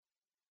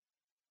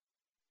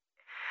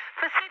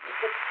For Sydney,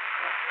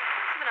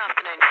 it's an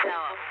afternoon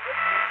shower.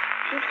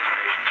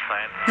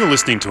 You're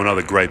listening to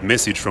another great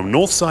message from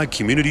Northside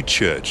Community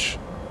Church.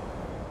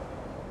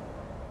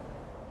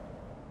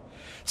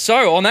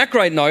 So, on that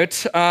great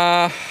note,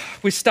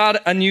 we start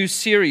a new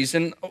series.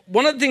 And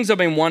one of the things I've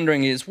been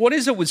wondering is, what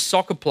is it with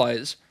soccer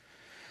players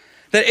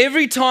that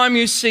every time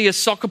you see a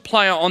soccer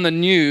player on the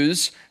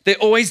news, they're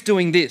always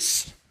doing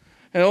this?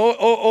 And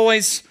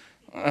always,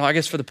 I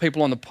guess for the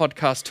people on the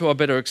podcast too, I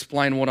better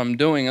explain what I'm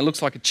doing. It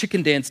looks like a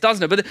chicken dance,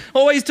 doesn't it? But they're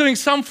always doing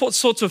some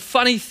sorts of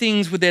funny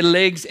things with their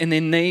legs and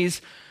their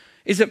knees.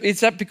 Is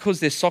that because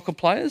they're soccer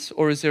players,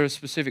 or is there a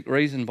specific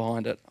reason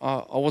behind it?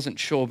 I wasn't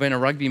sure. Being a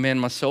rugby man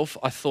myself,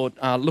 I thought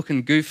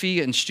looking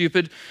goofy and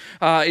stupid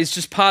is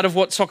just part of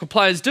what soccer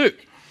players do.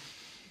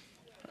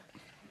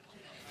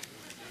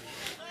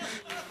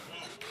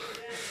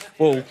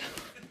 Well,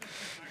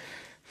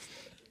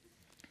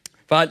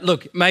 but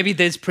look, maybe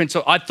there's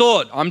principle.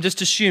 I'm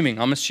just assuming,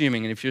 and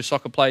if you're a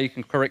soccer player, you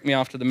can correct me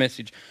after the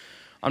message.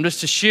 I'm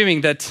just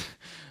assuming that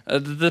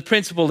the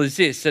principle is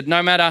this, that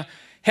no matter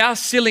how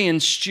silly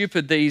and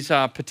stupid these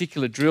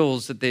particular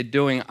drills that they're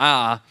doing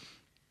are,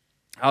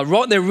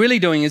 what they're really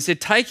doing is they're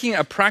taking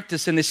a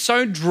practice and they're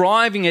so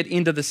driving it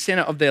into the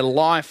center of their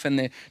life and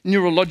their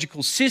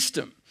neurological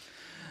system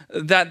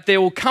that there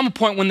will come a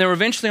point when they're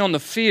eventually on the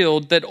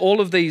field that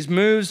all of these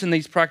moves and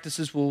these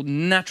practices will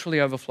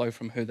naturally overflow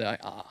from who they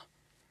are.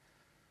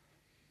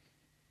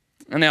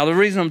 And now the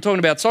reason I'm talking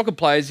about soccer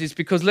players is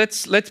because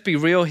let's be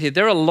real here.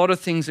 There are a lot of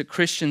things that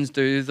Christians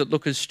do that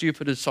look as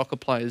stupid as soccer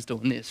players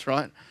doing this,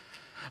 right?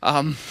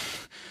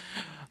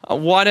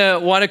 Why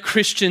do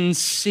Christians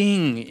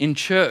sing in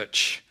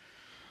church?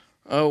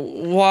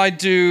 Why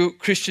do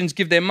Christians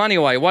give their money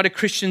away? Why do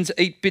Christians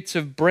eat bits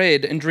of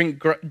bread and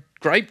drink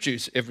grape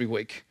juice every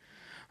week?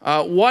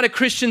 Why do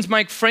Christians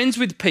make friends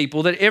with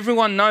people that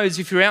everyone knows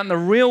if you're out in the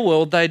real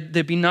world,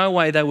 there'd be no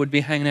way they would be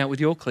hanging out with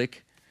your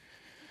clique?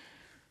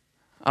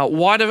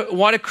 Why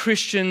do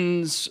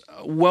Christians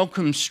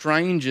welcome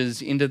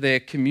strangers into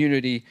their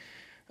community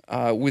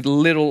with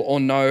little or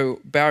no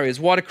barriers?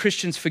 Why do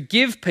Christians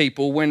forgive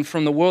people when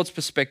from the world's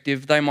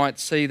perspective they might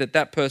see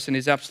that person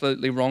is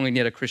absolutely wrong and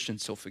yet a Christian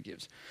still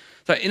forgives?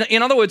 So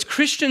in other words,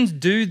 Christians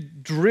do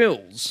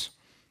drills.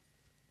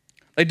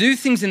 They do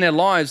things in their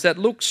lives that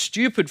look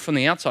stupid from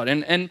the outside.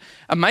 And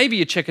maybe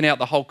you're checking out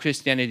the whole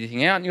Christianity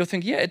thing out and you're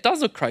thinking, yeah, it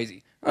does look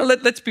crazy.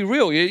 Let's be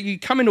real. You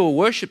come into a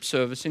worship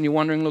service and you're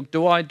wondering, look,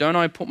 don't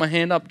I put my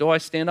hand up? Do I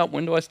stand up?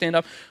 When do I stand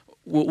up?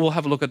 We'll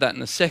have a look at that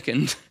in a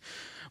second.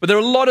 But there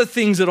are a lot of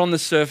things that on the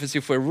surface,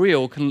 if we're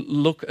real, can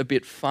look a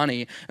bit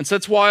funny. And so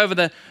that's why over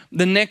the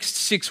next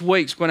 6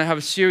 weeks, we're going to have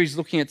a series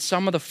looking at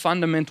some of the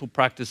fundamental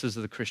practices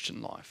of the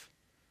Christian life.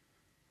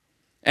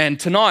 And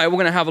tonight, we're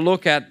going to have a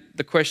look at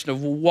the question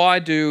of, well, why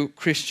do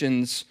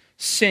Christians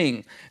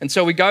sing? And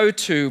so we go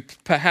to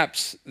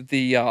perhaps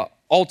the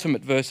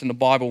ultimate verse in the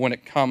Bible when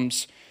it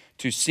comes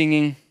to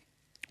singing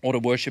or to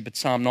worship. It's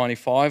Psalm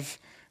 95.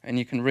 And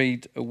you can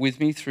read with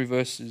me through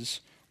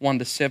verses 1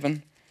 to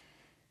 7.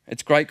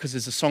 It's great because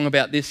there's a song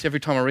about this. Every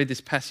time I read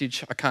this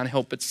passage, I can't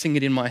help but sing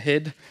it in my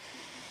head.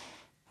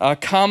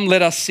 Come,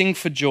 let us sing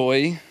for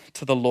joy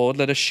to the Lord.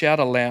 Let us shout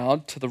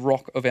aloud to the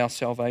rock of our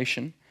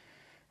salvation.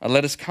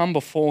 Let us come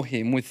before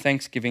him with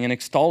thanksgiving and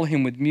extol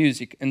him with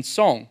music and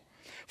song.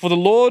 For the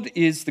Lord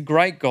is the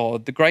great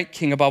God, the great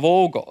King above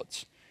all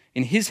gods.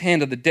 In his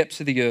hand are the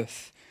depths of the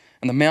earth,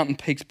 and the mountain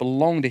peaks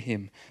belong to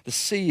him. The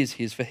sea is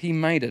his, for he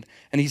made it,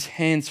 and his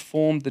hands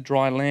formed the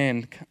dry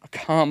land.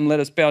 Come, let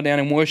us bow down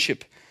and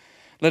worship.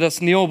 Let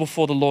us kneel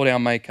before the Lord our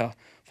Maker,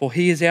 for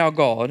he is our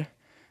God,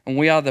 and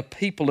we are the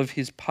people of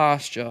his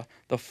pasture,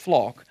 the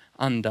flock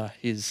under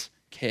his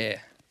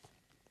care.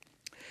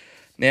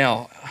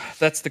 Now,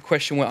 that's the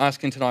question we're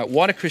asking tonight.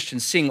 Why do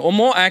Christians sing? Or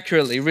more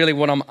accurately, really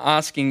what I'm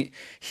asking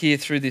here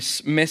through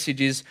this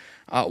message is,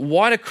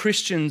 why do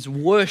Christians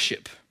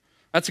worship?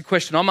 That's a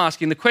question I'm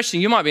asking. The question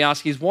you might be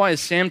asking is, why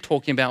is Sam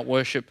talking about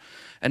worship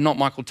and not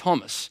Michael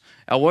Thomas,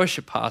 our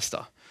worship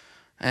pastor?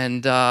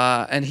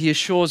 And he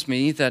assures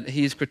me that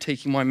he is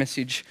critiquing my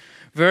message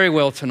very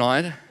well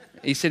tonight.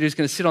 He said he was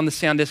going to sit on the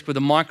sound desk with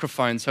a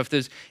microphone, so if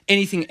there's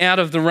anything out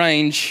of the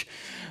range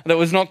that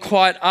was not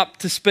quite up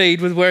to speed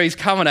with where he's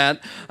coming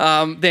at,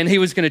 then he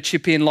was going to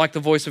chip in like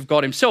the voice of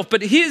God himself.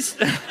 But here's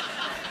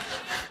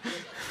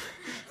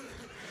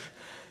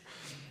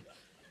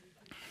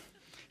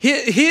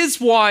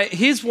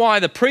why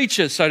the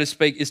preacher, so to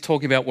speak, is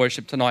talking about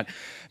worship tonight.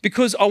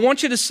 Because I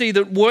want you to see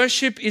that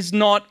worship is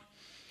not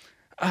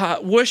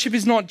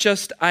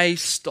just a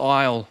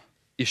style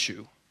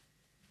issue.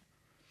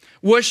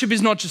 Worship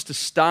is not just a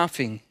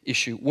staffing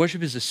issue.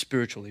 Worship is a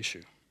spiritual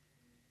issue.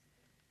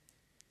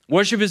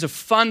 Worship is a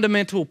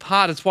fundamental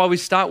part. It's why we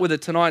start with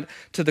it tonight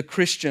to the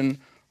Christian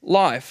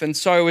life. And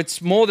so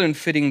it's more than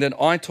fitting that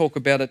I talk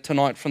about it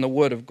tonight from the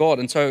Word of God.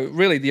 And so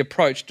really the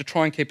approach to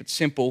try and keep it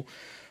simple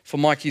for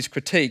Mikey's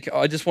critique,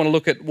 I just want to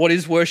look at what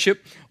is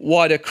worship,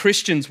 why do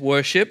Christians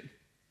worship,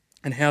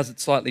 and how is it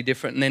slightly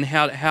different, and then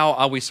how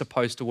are we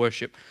supposed to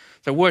worship?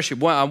 So worship,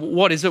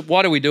 what is it?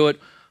 Why do we do it?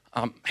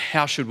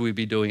 how should we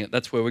be doing it?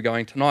 That's where we're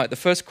going tonight. The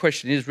first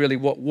question is really,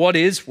 what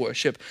is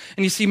worship?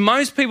 And you see,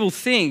 most people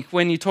think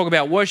when you talk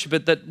about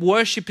worship, that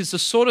worship is the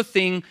sort of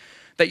thing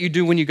that you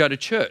do when you go to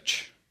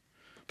church.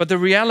 But the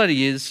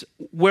reality is,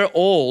 we're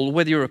all,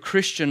 whether you're a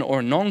Christian or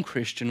a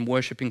non-Christian,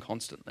 worshiping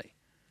constantly.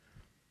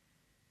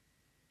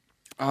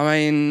 I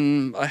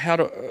mean, how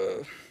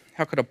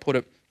could I put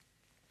it?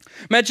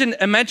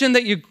 Imagine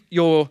that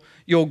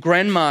your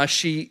grandma,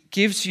 she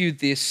gives you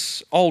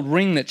this old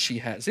ring that she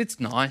has. It's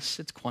nice,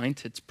 it's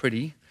quaint, it's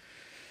pretty,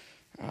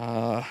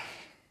 but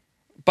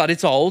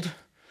it's old.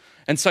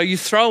 And so you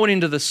throw it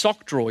into the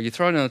sock drawer. You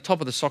throw it on the top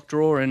of the sock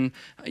drawer and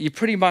you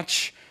pretty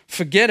much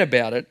forget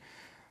about it.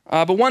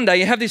 But one day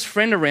you have this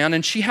friend around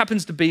and she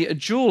happens to be a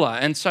jeweler.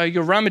 And so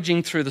you're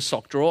rummaging through the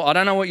sock drawer. I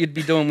don't know what you'd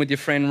be doing with your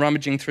friend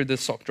rummaging through the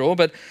sock drawer,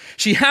 but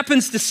she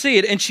happens to see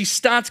it and she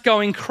starts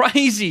going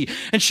crazy.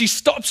 And she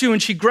stops you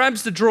and she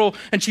grabs the drawer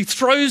and she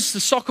throws the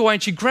sock away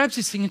and she grabs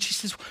this thing and she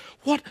says,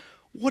 what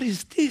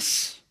is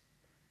this?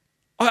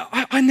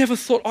 I never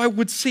thought I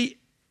would see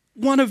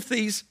one of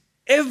these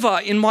ever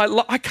in my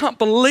life. I can't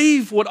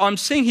believe what I'm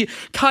seeing here.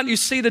 Can't you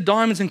see the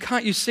diamonds and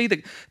can't you see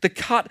the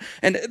cut?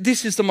 And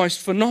this is the most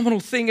phenomenal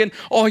thing. And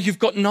you've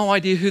got no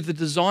idea who the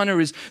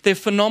designer is. They're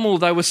phenomenal.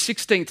 They were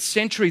 16th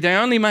century. They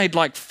only made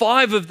like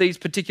 5 of these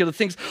particular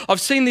things. I've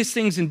seen these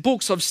things in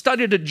books. I've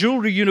studied at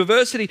jewelry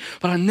university,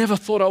 but I never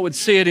thought I would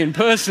see it in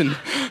person.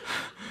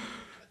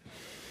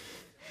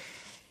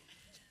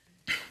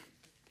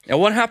 Now,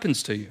 what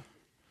happens to you?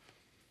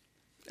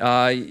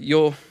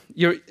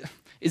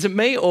 Is it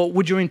me, or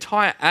would your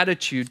entire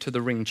attitude to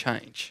the ring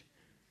change?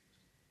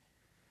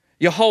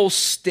 Your whole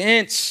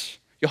stance,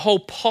 your whole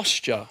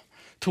posture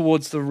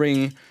towards the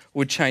ring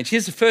would change.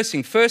 Here's the first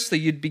thing. Firstly,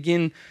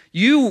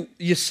 you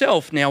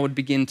yourself now would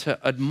begin to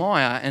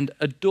admire and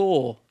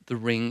adore the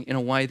ring in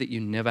a way that you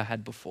never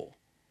had before.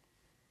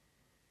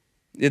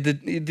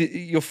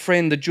 Your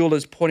friend, the jeweler,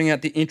 is pointing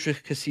out the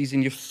intricacies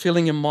and you're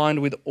filling your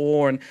mind with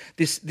awe, and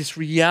this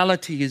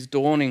reality is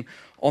dawning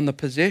on the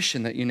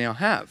possession that you now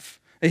have.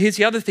 Here's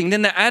the other thing.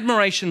 Then the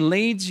admiration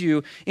leads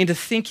you into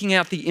thinking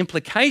out the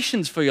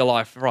implications for your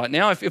life right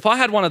now. If I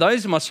had one of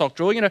those in my sock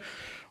drawer,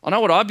 I know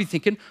what I'd be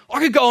thinking. I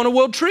could go on a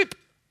world trip.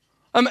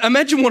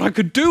 Imagine what I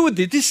could do with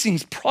it. This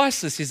thing's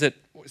priceless. Is it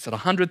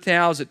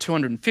 100,000? Is it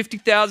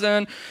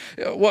 250,000?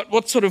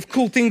 What sort of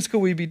cool things could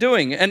we be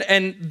doing?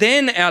 And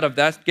then out of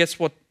that, guess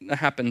what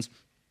happens?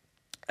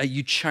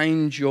 You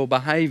change your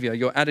behavior.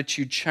 Your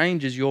attitude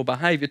changes your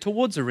behavior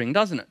towards a ring,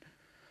 doesn't it?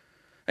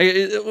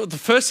 The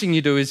first thing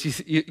you do is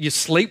you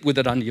sleep with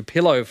it under your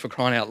pillow, for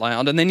crying out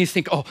loud, and then you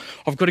think,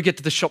 I've got to get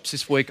to the shops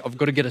this week. I've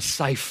got to get a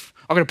safe.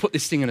 I've got to put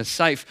this thing in a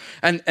safe.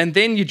 And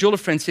then your jeweler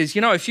friend says,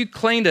 if you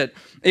cleaned it,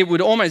 it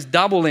would almost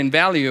double in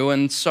value,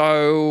 and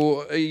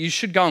so you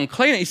should go and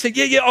clean it. You say,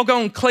 yeah, I'll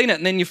go and clean it.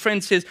 And then your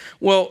friend says,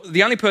 well,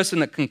 the only person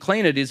that can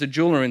clean it is a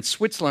jeweler in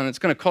Switzerland. It's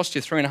going to cost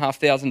you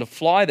 $3,500 to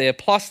fly there,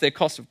 plus their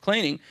cost of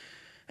cleaning.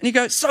 And you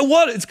go, so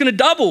what? It's going to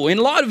double in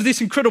light of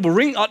this incredible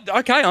ring.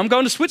 Okay, I'm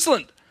going to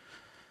Switzerland.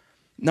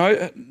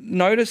 No,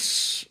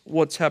 notice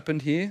what's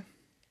happened here.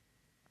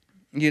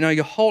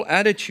 Your whole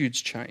attitude's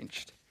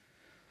changed.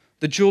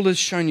 The jeweler's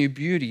shown you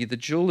beauty. The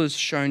jeweler's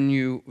shown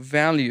you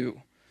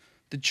value.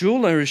 The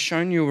jeweler has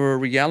shown you a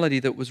reality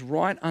that was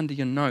right under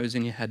your nose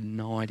and you had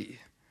no idea.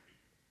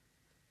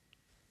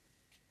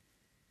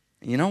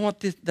 You know what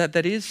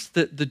that is?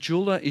 The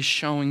jeweler is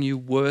showing you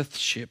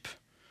worthship.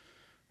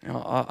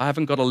 Now, I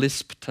haven't got a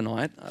lisp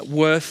tonight.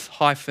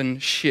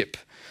 Worth-ship,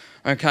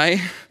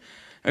 okay?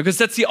 Because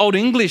that's the Old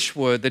English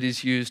word that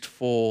is used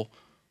for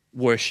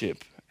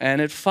worship.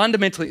 And it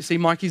fundamentally, see,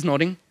 Mikey's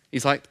nodding.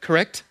 He's like,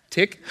 correct,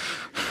 tick.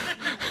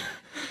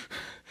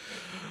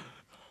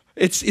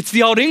 It's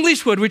the Old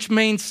English word, which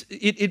means,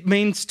 it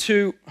means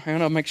to, hang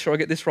on, I'll make sure I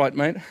get this right,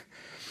 mate.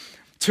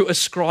 To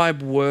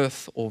ascribe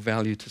worth or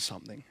value to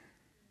something.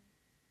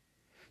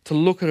 To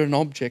look at an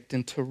object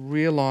and to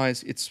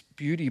realize its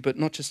beauty, but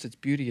not just its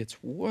beauty,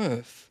 its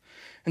worth.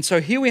 And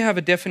so here we have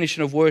a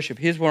definition of worship.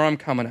 Here's where I'm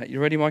coming at. You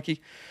ready, Mikey?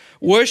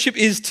 Worship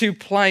is to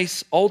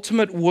place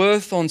ultimate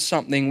worth on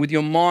something with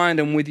your mind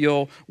and with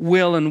your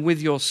will and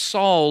with your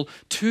soul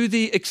to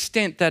the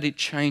extent that it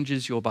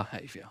changes your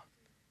behavior.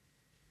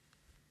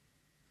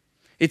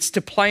 It's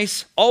to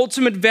place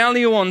ultimate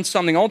value on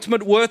something,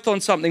 ultimate worth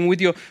on something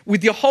with your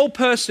whole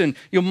person,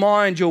 your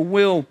mind, your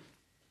will,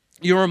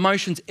 your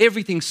emotions,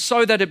 everything,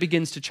 so that it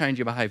begins to change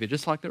your behavior,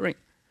 just like the ring.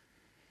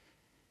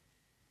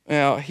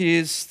 Now,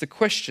 here's the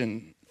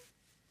question.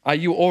 Are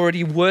you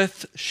already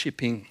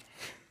worth-shipping?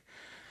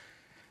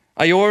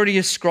 Are you already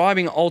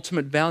ascribing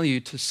ultimate value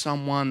to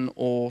someone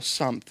or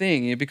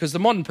something? Because the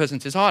modern person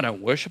says, I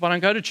don't worship, I don't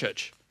go to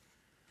church.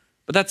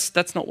 But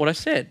that's not what I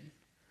said.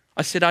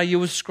 I said, are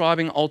you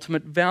ascribing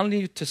ultimate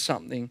value to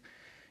something?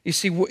 You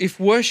see, if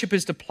worship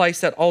is to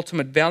place that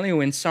ultimate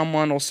value in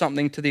someone or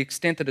something to the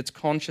extent that it's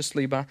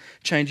consciously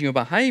changing your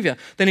behavior,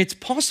 then it's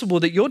possible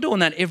that you're doing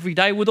that every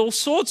day with all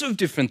sorts of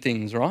different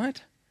things,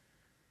 right?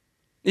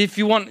 If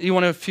you want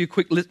a few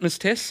quick litmus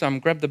tests,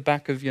 grab the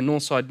back of your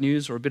Northside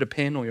News or a bit of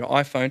pen or your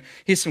iPhone.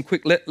 Here's some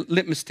quick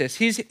litmus tests.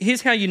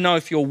 Here's how you know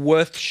if you're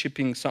worth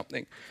shipping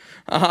something.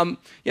 Have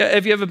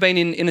you ever been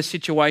in a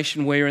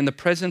situation where you're in the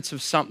presence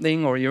of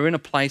something or you're in a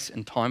place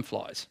and time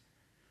flies?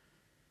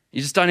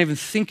 You just don't even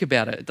think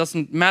about it. It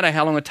doesn't matter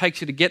how long it takes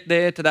you to get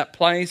there to that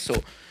place, or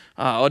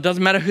it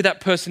doesn't matter who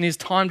that person is.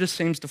 Time just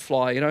seems to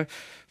fly.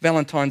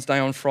 Valentine's Day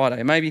on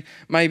Friday.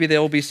 Maybe there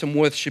will be some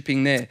worth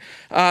shipping there.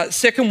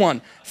 Second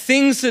one,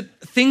 things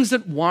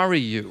that worry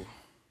you.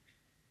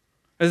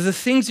 The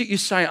things that you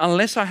say,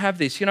 unless I have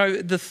this,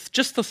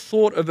 just the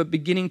thought of it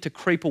beginning to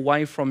creep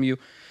away from you,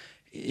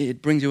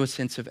 it brings you a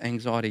sense of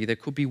anxiety. There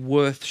could be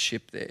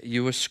worthship there.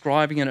 You're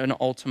ascribing it an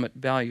ultimate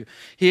value.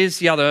 Here's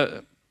the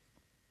other,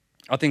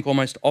 I think,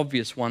 almost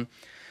obvious one.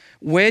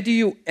 Where do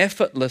you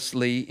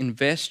effortlessly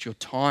invest your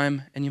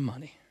time and your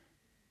money?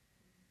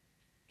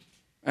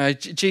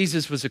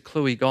 Jesus was a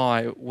cluey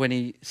guy when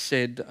he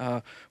said,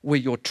 where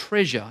your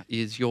treasure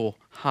is, your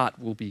heart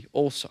will be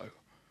also.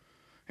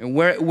 And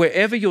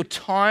wherever your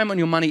time and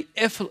your money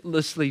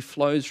effortlessly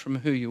flows from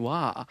who you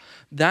are,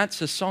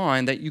 that's a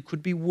sign that you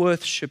could be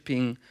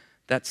worshipping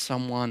that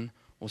someone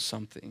or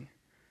something.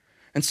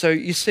 And so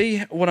you see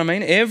what I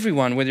mean?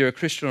 Everyone, whether you're a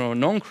Christian or a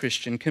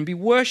non-Christian, can be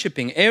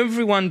worshipping.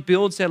 Everyone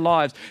builds their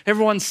lives.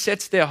 Everyone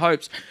sets their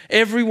hopes.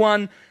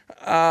 Everyone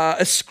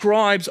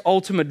ascribes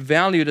ultimate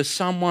value to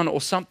someone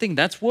or something.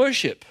 That's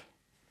worship.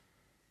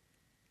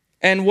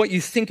 And what you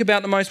think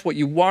about the most, what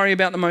you worry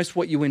about the most,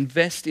 what you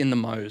invest in the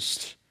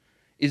most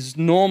is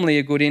normally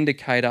a good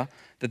indicator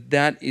that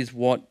that is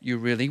what you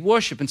really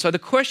worship. And so the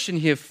question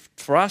here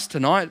for us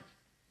tonight,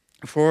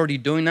 if we're already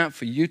doing that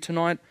for you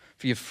tonight,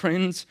 for your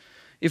friends,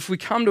 if we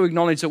come to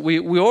acknowledge that we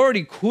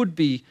already could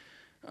be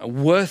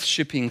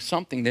worshipping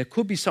something, there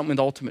could be something with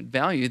ultimate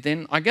value,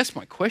 then I guess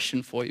my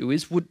question for you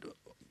is,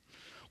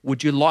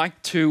 would you like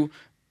to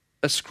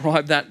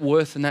ascribe that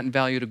worth and that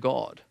value to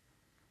God?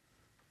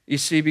 You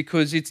see,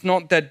 because it's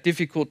not that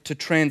difficult to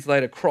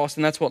translate across,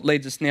 and that's what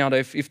leads us now to,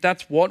 if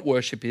that's what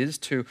worship is,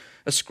 to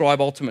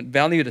ascribe ultimate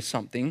value to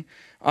something,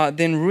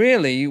 then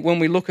really, when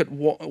we look at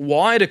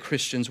why do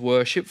Christians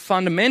worship,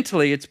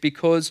 fundamentally it's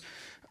because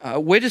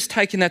we're just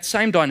taking that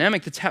same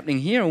dynamic that's happening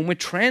here and we're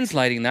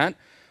translating that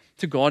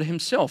to God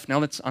himself. Now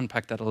let's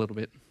unpack that a little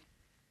bit.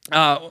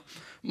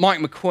 Mike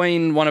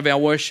McQueen, one of our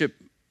worship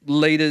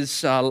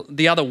leaders,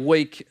 the other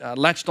week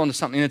latched onto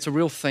something that's a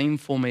real theme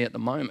for me at the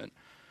moment.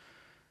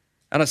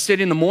 And I said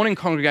in the morning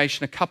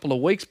congregation a couple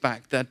of weeks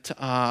back that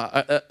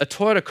a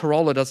Toyota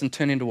Corolla doesn't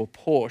turn into a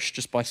Porsche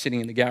just by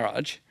sitting in the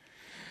garage.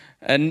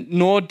 And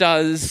nor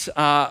does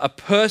a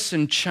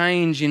person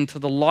change into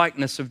the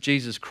likeness of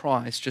Jesus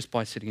Christ just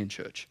by sitting in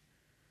church.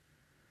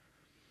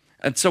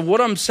 And so what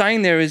I'm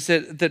saying there is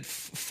that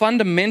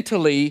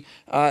fundamentally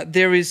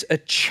there is a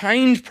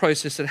change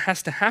process that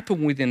has to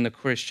happen within the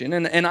Christian.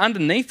 And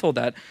underneath all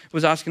that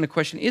was asking the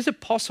question, is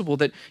it possible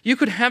that you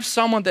could have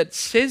someone that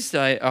says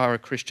they are a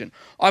Christian?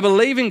 I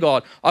believe in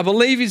God. I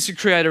believe he's the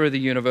creator of the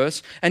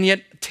universe. And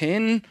yet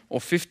 10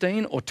 or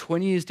 15 or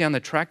 20 years down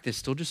the track, they're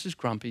still just as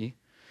grumpy.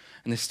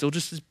 And they're still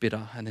just as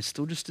bitter. And they're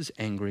still just as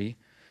angry. And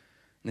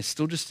they're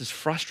still just as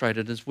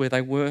frustrated as where they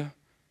were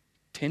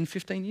 10,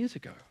 15 years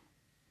ago.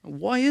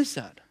 Why is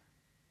that?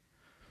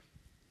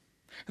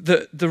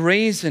 The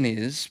reason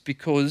is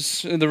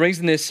because the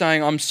reason they're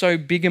saying, I'm so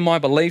big in my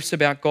beliefs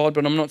about God,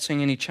 but I'm not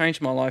seeing any change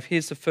in my life.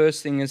 Here's the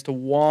first thing as to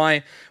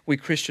why we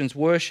Christians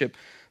worship.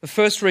 The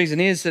first reason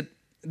is that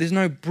there's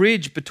no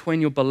bridge between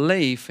your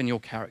belief and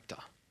your character.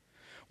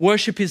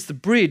 Worship is the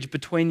bridge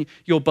between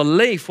your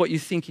belief, what you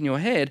think in your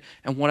head,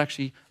 and what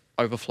actually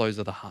overflows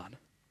of the heart.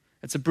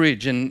 It's a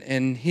bridge,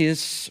 and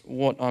here's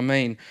what I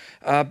mean.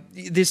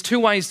 There's two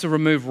ways to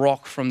remove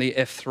rock from the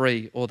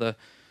F3, or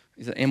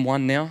is it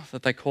M1 now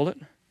that they call it?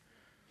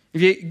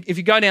 If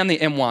you go down the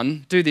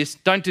M1, do this.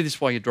 Don't do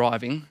this while you're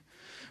driving.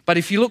 But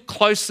if you look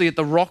closely at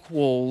the rock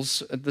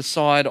walls at the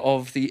side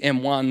of the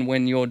M1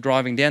 when you're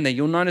driving down there,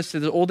 you'll notice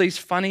there's all these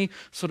funny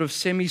sort of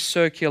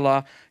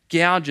semicircular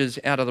gouges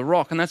out of the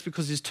rock. And that's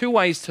because there's two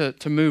ways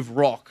to move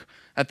rock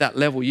at that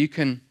level. You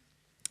can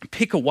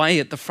pick away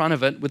at the front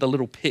of it with a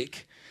little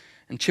pick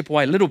and chip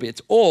away little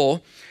bits,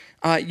 or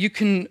you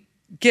can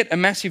get a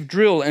massive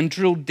drill and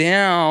drill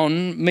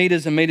down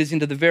meters and meters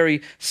into the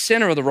very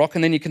center of the rock,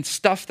 and then you can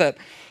stuff that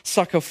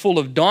sucker full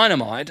of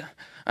dynamite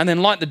and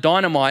then light the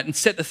dynamite and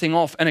set the thing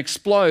off and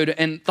explode,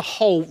 and the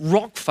whole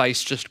rock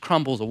face just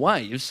crumbles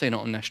away. You've seen it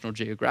on National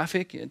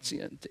Geographic. It's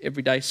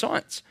everyday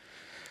science.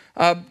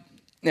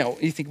 Now,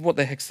 you think, what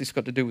the heck's this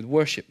got to do with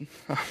worship?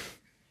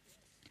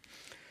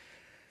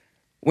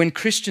 When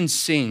Christians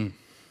sing,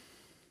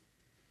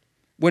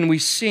 when we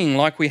sing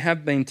like we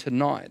have been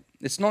tonight,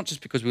 it's not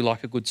just because we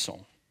like a good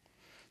song.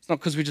 It's not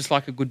because we just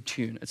like a good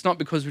tune. It's not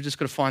because we just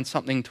got to find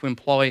something to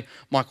employ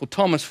Michael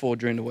Thomas for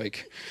during the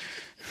week.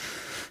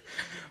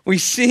 We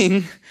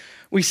sing,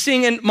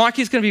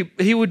 and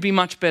he would be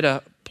much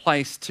better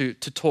placed to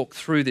talk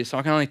through this.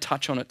 I can only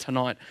touch on it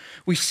tonight.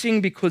 We sing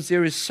because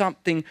there is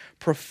something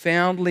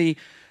profoundly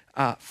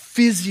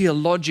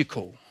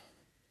physiological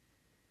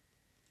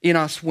in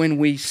us when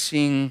we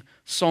sing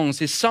songs.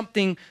 There's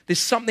something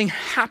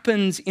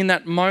happens in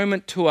that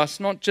moment to us,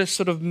 not just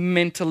sort of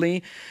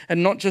mentally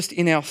and not just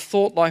in our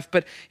thought life,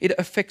 but it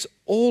affects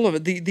all of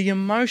it. The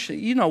emotion,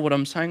 you know what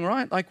I'm saying,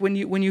 right? Like when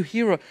you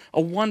hear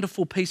a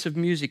wonderful piece of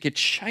music, it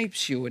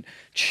shapes you, it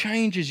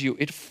changes you,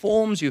 it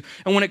forms you.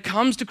 And when it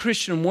comes to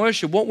Christian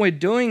worship, what we're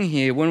doing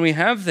here when we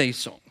have these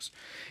songs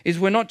is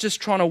we're not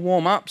just trying to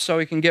warm up so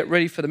we can get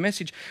ready for the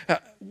message.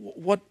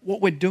 What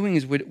we're doing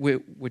is we're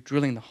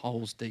drilling the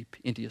holes deep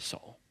into your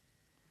soul.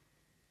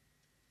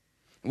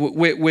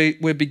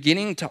 We're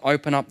beginning to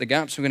open up the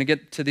gaps. We're going to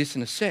get to this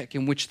in a sec,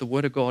 in which the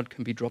Word of God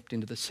can be dropped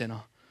into the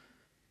center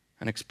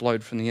and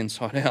explode from the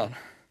inside out.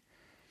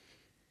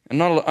 And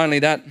not only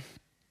that,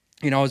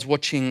 I was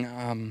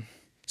watching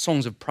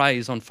Songs of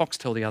Praise on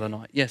Foxtel the other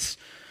night. Yes,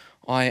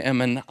 I am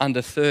an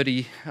under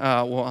 30,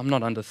 well, I'm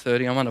not under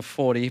 30, I'm under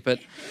 40, but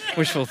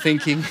wishful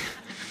thinking.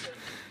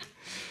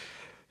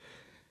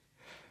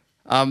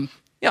 I'm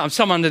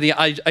someone under the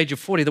age of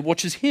 40 that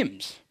watches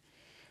hymns.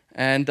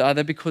 And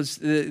because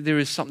there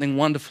is something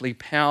wonderfully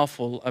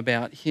powerful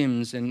about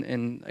hymns,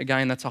 and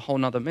again, that's a whole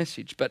nother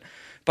message. But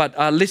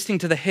listening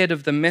to the head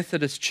of the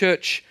Methodist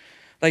Church,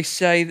 they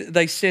said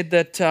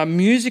that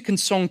music and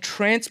song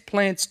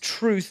transplants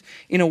truth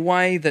in a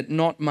way that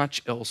not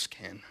much else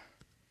can.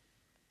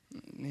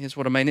 Here's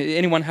what I mean.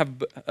 Anyone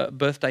have a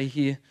birthday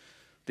here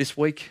this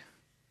week?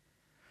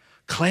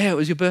 Claire, it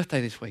was your birthday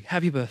this week.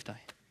 Happy birthday.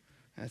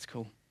 That's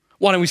cool.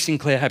 Why don't we sing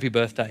Claire happy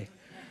birthday?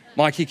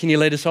 Mikey, can you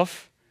lead us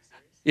off?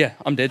 Yeah,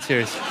 I'm dead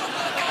serious.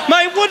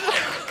 Mate, what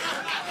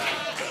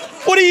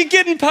are you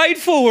getting paid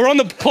for? We're on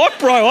the clock,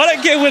 bro. I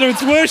don't care whether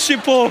it's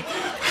worship or...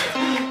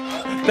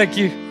 Thank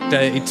you.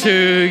 Day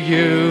to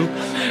you.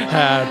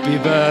 Happy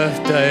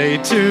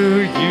birthday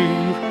to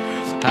you.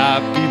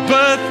 Happy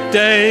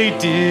birthday,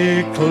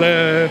 dear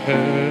Claire.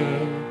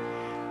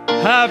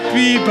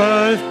 Happy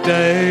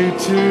birthday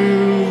to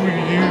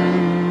you.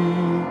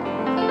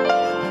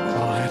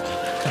 Right,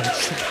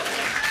 thanks.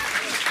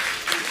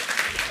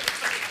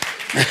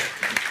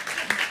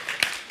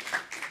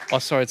 Oh,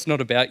 sorry, it's not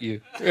about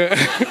you.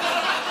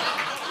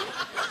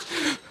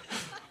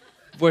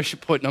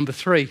 Worship point number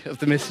 3 of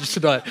the message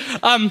tonight.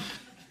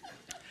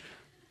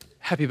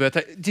 Happy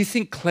birthday. Do you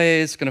think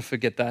Claire's going to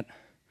forget that?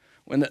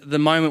 When the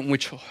moment in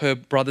which her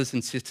brothers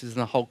and sisters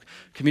and the whole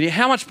community,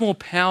 how much more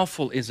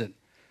powerful is it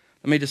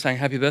than me just saying,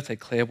 happy birthday,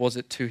 Claire, was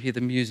it to hear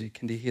the music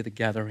and to hear the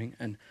gathering?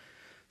 And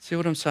see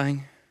what I'm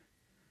saying?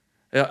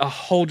 A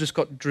hole just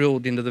got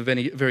drilled into the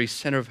very, very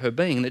center of her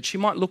being, that she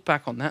might look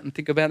back on that and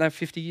think about that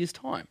 50 years'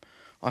 time,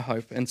 I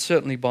hope. And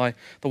certainly by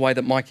the way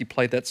that Mikey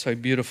played that so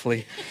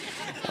beautifully.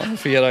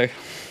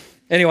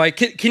 Anyway,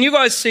 can you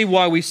guys see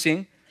why we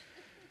sing?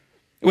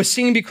 We're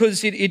singing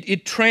because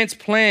it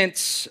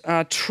transplants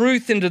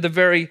truth into the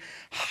very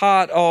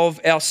heart of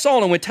our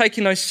soul. And we're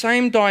taking those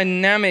same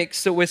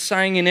dynamics that we're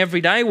saying in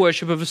everyday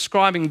worship of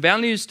ascribing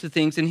values to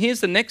things. And here's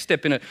the next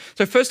step in it.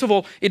 So first of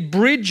all, it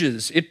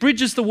bridges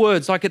the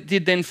words like it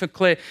did then for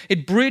Claire.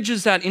 It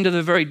bridges that into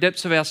the very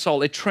depths of our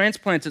soul. It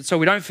transplants it so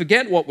we don't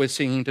forget what we're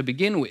singing to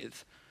begin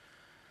with.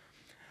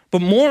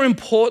 But more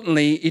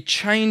importantly, it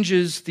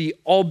changes the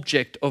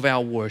object of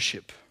our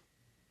worship.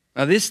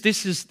 Now this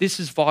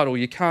is vital.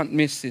 You can't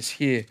miss this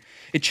here.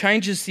 It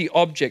changes the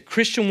object.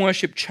 Christian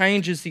worship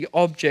changes the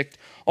object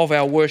of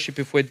our worship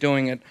if we're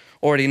doing it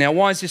already. Now,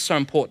 why is this so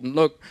important?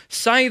 Look,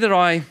 say that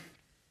I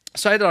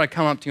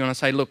come up to you and I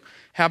say, look,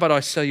 how about I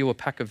sell you a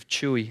pack of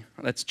Chewy?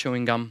 That's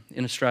chewing gum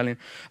in Australian.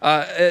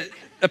 A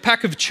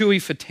pack of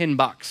Chewy for $10.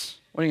 What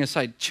are you going to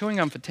say? Chewing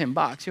gum for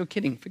 $10? You're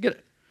kidding. Forget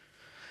it.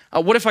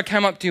 What if I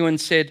came up to you and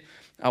said,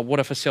 what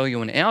if I sell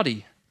you an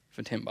Audi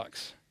for $10?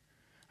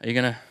 Are you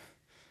going to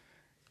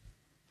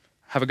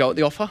have a go at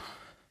the offer?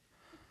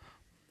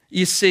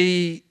 You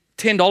see,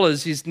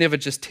 $10 is never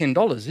just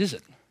 $10, is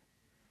it?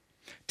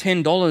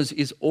 $10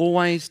 is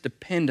always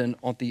dependent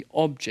on the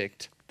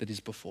object that is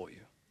before you.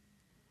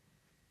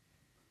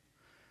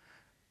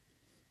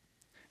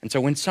 And so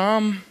when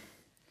Psalm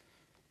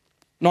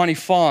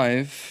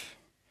 95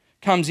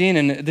 comes in,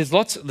 and there's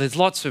lots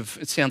of,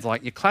 it sounds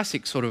like your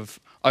classic sort of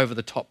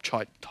over-the-top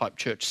type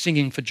church,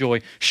 singing for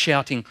joy,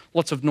 shouting,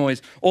 lots of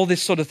noise, all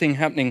this sort of thing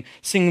happening,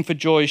 singing for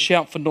joy,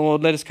 shout for the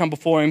Lord, let us come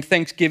before him,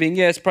 thanksgiving,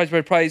 yes, praise,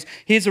 praise, praise.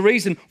 Here's the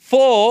reason: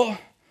 for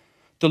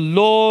the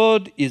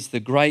Lord is the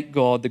great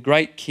God, the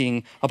great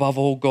King above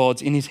all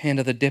gods. In his hand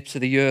are the depths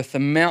of the earth. The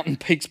mountain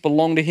peaks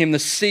belong to him. The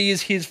sea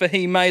is his, for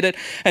he made it,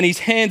 and his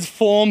hands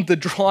formed the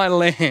dry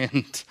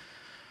land.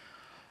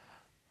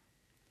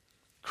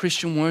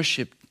 Christian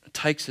worship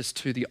takes us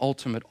to the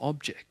ultimate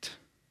object.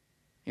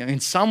 You know,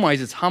 in some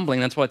ways it's humbling.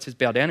 That's why it says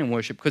bow down in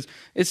worship, because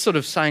it's sort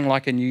of saying,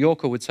 like a New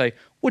Yorker would say,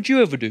 what'd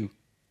you ever do?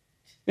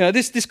 You know,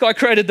 this guy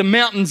created the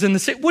mountains and the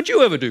sea. What'd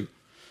you ever do?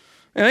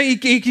 You know,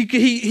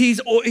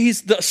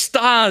 the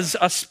stars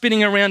are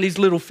spinning around his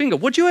little finger.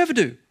 What'd you ever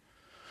do?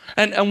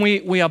 And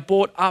we are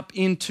brought up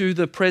into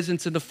the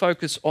presence and the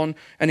focus on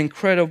an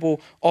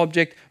incredible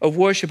object of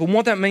worship. And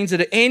what that means is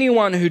that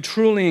anyone who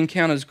truly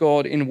encounters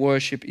God in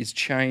worship is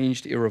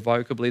changed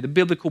irrevocably. The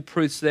biblical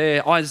proof's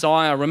there.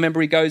 Isaiah,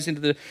 remember, he goes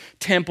into the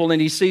temple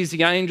and he sees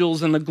the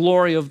angels and the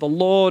glory of the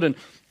Lord, and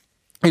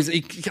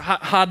he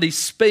hardly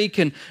speak,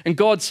 and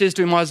God says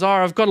to him,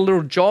 Isaiah, I've got a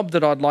little job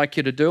that I'd like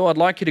you to do. I'd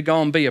like you to go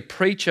and be a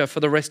preacher for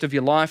the rest of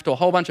your life to a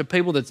whole bunch of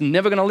people that's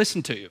never going to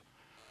listen to you.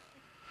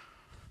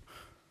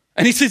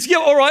 And he says, yeah,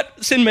 all right,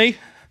 send me.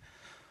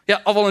 Yeah,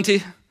 I'll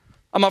volunteer.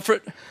 I'm up for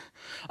it.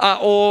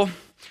 Or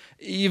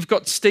you've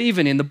got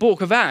Stephen in the book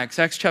of Acts,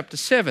 Acts chapter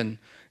 7.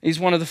 He's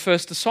one of the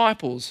first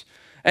disciples.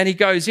 And he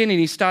goes in and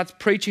he starts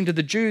preaching to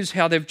the Jews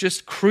how they've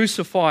just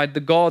crucified the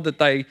God that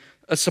they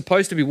are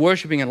supposed to be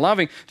worshipping and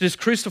loving, just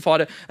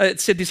crucified it. It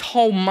said this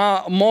whole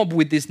mob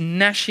with this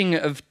gnashing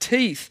of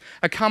teeth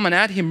are coming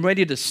at him,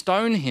 ready to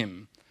stone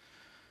him.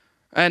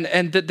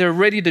 And that they're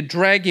ready to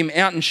drag him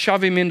out and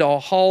shove him into a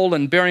hole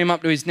and bury him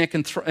up to his neck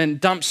and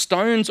dump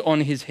stones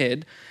on his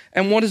head.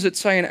 And what does it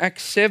say in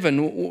Acts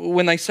 7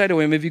 when they say to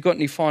him, have you got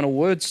any final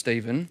words,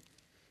 Stephen?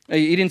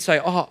 He didn't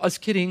say, oh, I was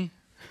kidding.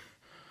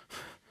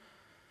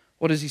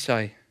 What does he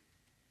say?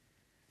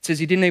 It says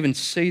he didn't even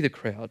see the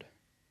crowd.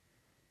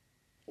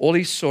 All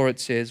he saw, it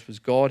says, was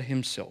God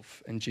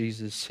himself and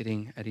Jesus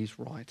sitting at his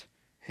right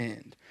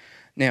hand.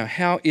 Now,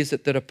 how is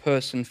it that a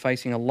person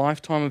facing a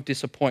lifetime of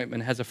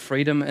disappointment has a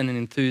freedom and an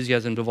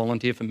enthusiasm to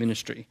volunteer for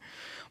ministry?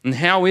 And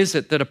how is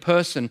it that a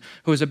person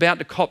who is about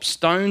to cop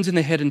stones in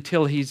the head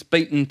until he's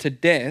beaten to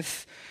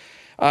death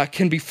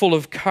can be full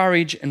of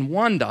courage and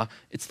wonder?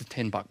 It's the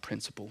 $10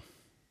 principle.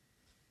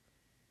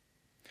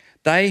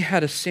 They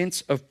had a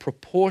sense of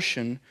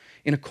proportion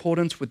in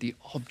accordance with the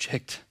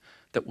object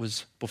that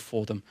was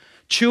before them.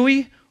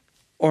 Chewy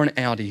or an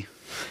Audi?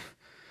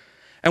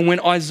 And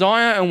when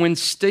Isaiah and when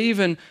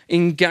Stephen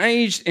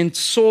engaged and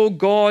saw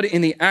God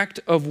in the act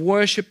of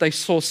worship, they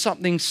saw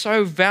something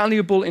so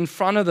valuable in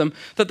front of them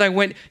that they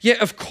went, yeah,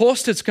 of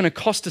course it's going to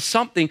cost us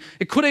something.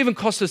 It could even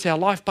cost us our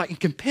life, but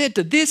compared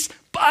to this,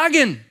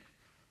 bargain.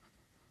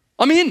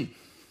 I'm in.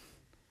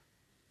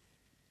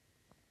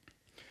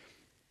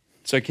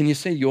 So can you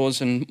see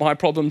yours and my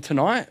problem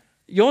tonight?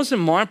 Yours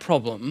and my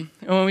problem,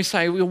 when we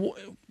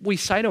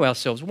say to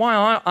ourselves, why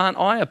aren't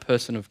I a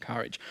person of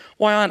courage?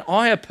 Why aren't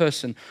I a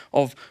person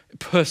of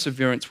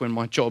perseverance when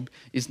my job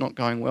is not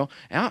going well?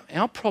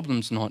 Our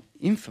problem's not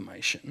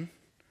information.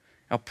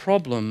 Our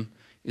problem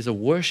is a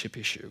worship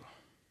issue.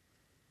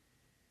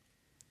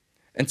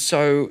 And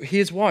so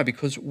here's why,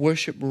 because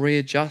worship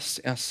readjusts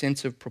our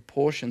sense of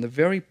proportion. The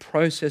very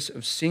process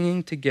of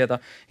singing together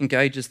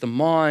engages the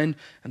mind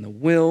and the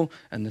will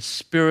and the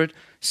spirit,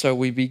 so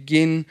we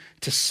begin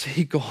to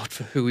see God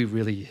for who he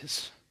really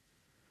is.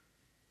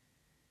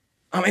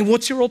 I mean,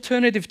 what's your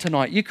alternative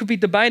tonight? You could be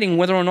debating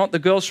whether or not the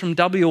girls from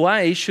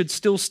WA should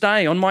still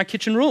stay on My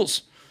Kitchen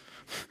Rules.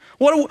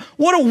 What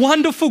a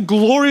wonderful,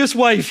 glorious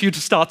way for you to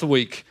start the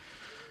week.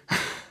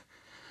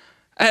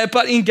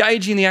 But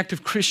engage in the act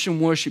of Christian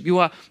worship. You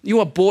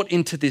are brought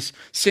into this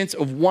sense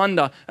of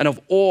wonder and of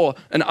awe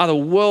and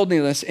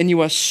otherworldliness, and you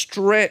are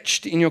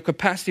stretched in your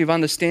capacity of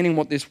understanding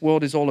what this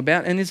world is all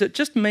about. And is it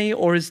just me,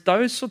 or is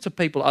those sorts of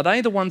people, are they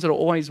the ones that are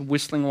always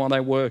whistling while they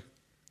work?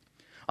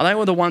 Are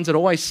they the ones that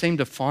always seem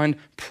to find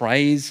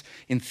praise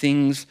in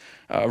things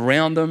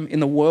around them in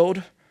the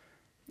world?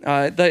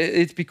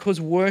 It's because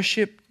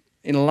worship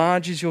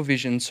enlarges your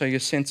vision, so your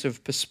sense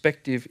of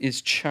perspective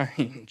is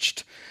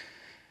changed.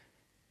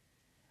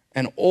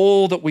 And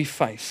all that we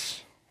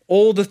face,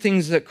 all the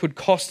things that could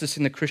cost us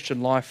in the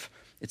Christian life,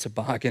 it's a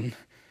bargain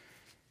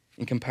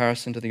in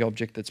comparison to the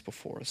object that's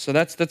before us. So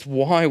that's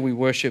why we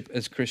worship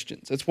as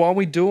Christians. That's why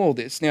we do all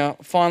this. Now,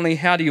 finally,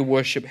 how do you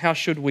worship? How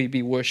should we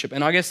be worship?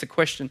 And I guess the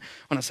question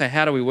when I say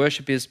how do we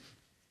worship is,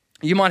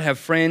 you might have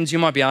friends, you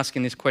might be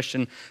asking this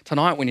question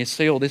tonight when you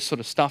see all this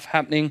sort of stuff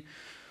happening.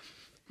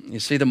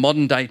 You see the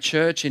modern day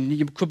church, and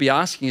you could be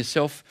asking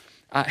yourself,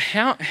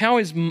 how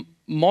is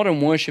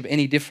modern worship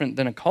any different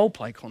than a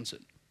Coldplay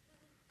concert?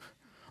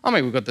 I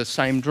mean, we've got the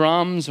same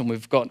drums and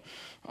we've got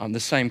the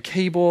same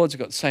keyboards, we've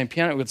got the same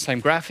piano, we've got the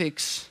same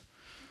graphics.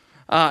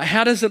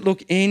 How does it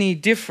look any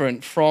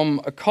different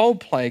from a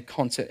Coldplay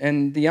concert?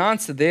 And the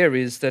answer there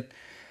is that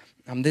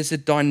there's a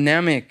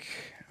dynamic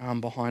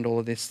behind all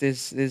of this.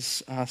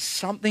 There's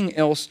something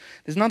else.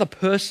 There's another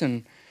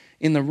person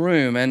in the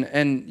room,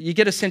 and you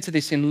get a sense of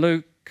this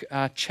in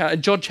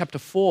John chapter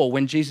 4,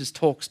 when Jesus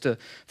talks to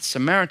the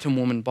Samaritan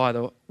woman by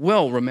the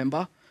well,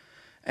 remember?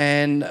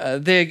 And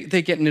they're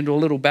getting into a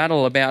little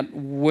battle about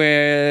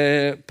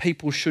where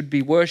people should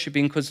be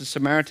worshipping, because the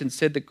Samaritans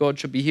said that God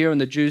should be here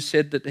and the Jews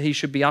said that he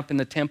should be up in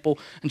the temple.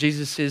 And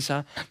Jesus says,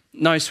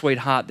 no,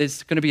 sweetheart,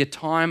 there's going to be a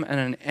time and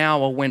an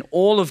hour when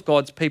all of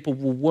God's people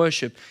will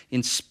worship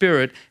in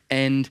spirit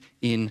and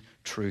in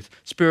truth.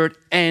 Spirit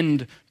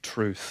and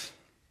truth.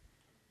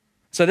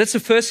 So that's the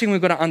first thing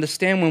we've got to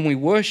understand when we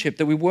worship,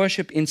 that we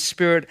worship in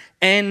spirit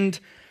and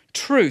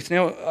truth.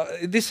 Now,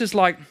 this is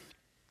like,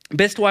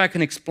 best way I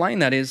can explain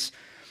that is,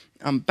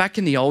 back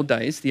in the old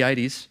days, the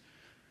 80s,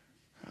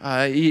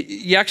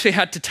 You actually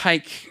had to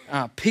take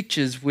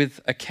pictures with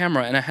a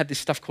camera, and it had this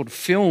stuff called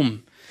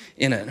film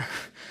in it.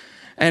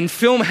 And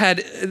film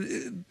had,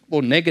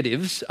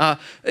 negatives.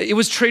 It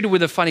was treated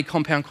with a funny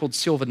compound called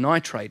silver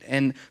nitrate.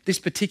 And this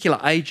particular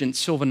agent,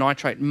 silver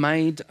nitrate,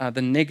 made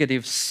the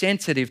negative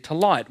sensitive to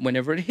light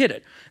whenever it hit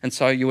it. And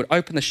so you would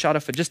open the shutter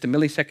for just a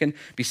millisecond,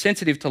 be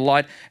sensitive to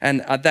light,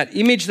 and that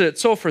image that it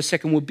saw for a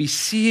second would be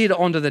seared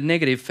onto the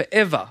negative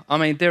forever. I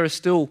mean, there are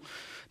still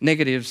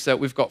negatives that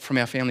we've got from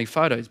our family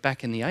photos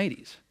back in the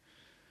 80s.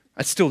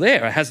 It's still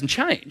there. It hasn't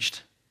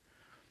changed.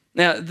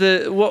 Now,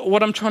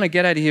 what I'm trying to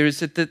get at here is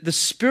that the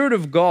Spirit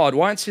of God,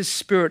 why it says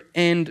Spirit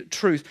and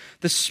truth,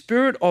 the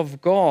Spirit of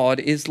God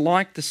is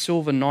like the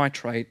silver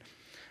nitrate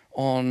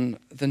on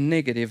the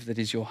negative that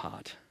is your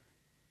heart.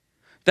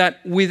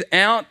 That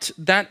without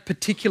that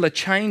particular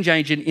change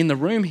agent in the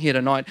room here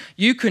tonight,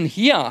 you can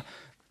hear,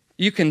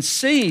 you can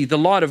see the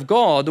light of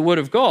God, the Word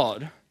of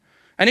God,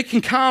 and it can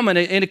come and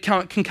it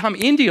can come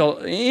into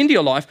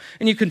your life,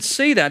 and you can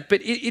see that, but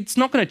it's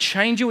not going to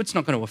change you, it's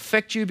not going to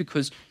affect you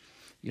because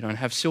you don't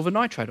have silver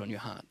nitrate on your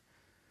heart.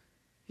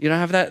 You don't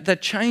have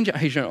that change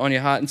agent on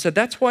your heart. And so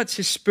that's why it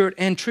says Spirit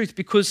and truth,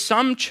 because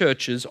some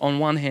churches, on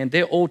one hand,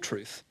 they're all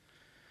truth.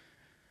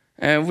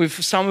 And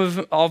some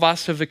of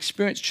us have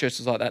experienced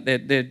churches like that.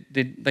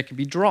 They can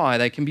be dry,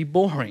 they can be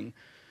boring.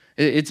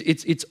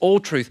 It's all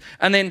truth.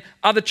 And then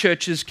other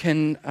churches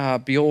can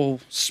be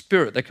all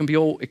spirit, they can be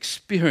all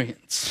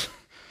experience.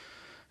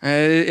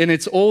 And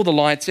it's all the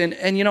lights.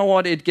 And you know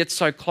what? It gets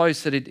so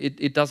close that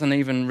it doesn't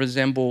even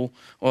resemble,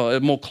 or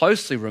it more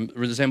closely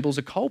resembles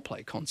a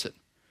Coldplay concert.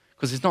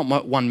 Because there's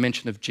not one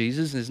mention of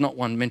Jesus, there's not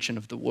one mention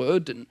of the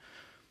Word, and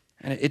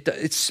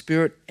it's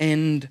Spirit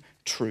and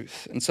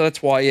truth. And so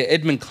that's why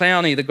Edmund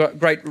Clowney, the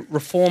great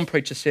Reform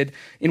preacher, said,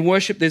 in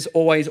worship there's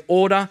always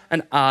order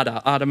and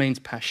ardour. Ardour means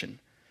passion.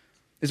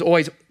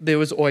 There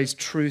was always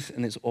truth,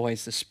 and there's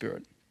always the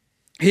Spirit.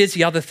 Here's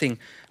the other thing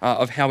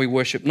of how we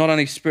worship. Not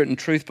only Spirit and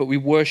truth, but we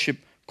worship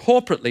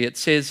corporately. It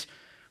says,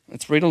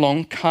 let's read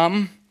along,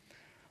 come,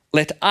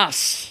 let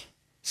us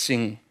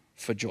sing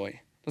for joy.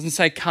 It doesn't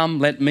say, come,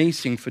 let me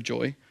sing for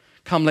joy.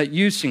 Come, let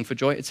you sing for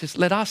joy. It says,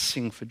 let us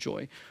sing for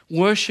joy.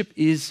 Worship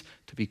is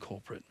to be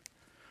corporate.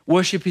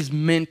 Worship is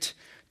meant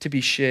to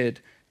be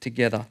shared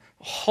together.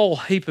 A whole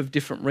heap of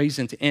different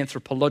reasons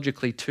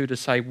anthropologically too to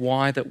say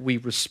why that we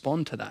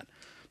respond to that.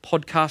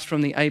 Podcast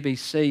from the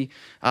ABC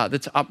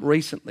that's up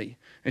recently.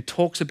 It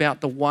talks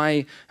about the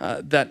way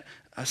that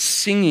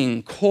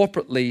singing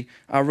corporately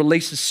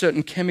releases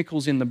certain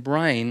chemicals in the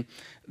brain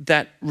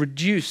that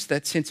reduce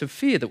that sense of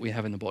fear that we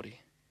have in the body.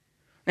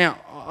 Now,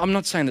 I'm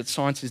not saying that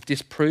science is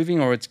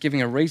disproving or it's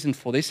giving a reason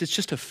for this. It's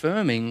just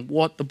affirming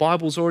what the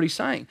Bible's already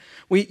saying.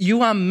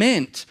 You are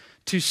meant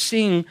to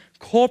sing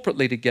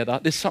corporately together.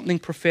 There's something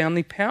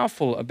profoundly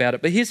powerful about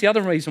it. But here's the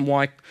other reason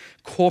why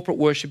corporate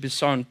worship is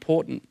so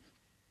important.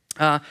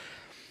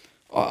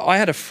 I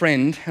had a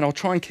friend, and I'll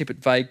try and keep it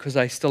vague because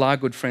they still are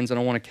good friends and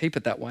I want to keep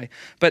it that way.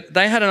 But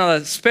they had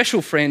another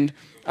special friend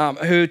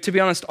who, to be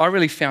honest, I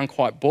really found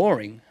quite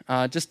boring.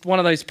 Just one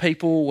of those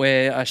people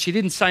where she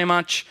didn't say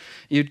much.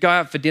 You'd go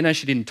out for dinner,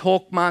 she didn't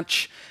talk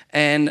much.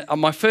 And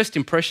my first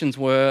impressions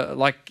were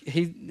like,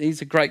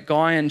 he's a great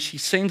guy and she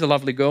seems a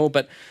lovely girl,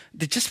 but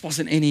there just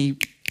wasn't any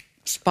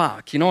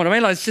spark. You know what I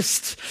mean? Like, it's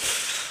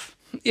just,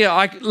 yeah,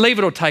 I leave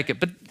it or take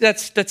it. But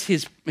that's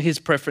his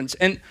preference.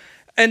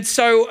 And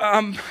so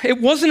it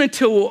wasn't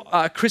until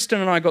Kristen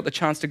and I got the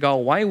chance to go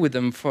away with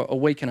them for a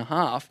week and a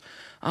half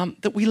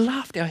that we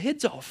laughed our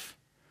heads off.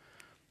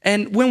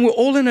 And when we're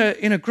all in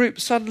a group,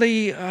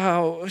 suddenly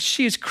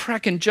she's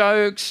cracking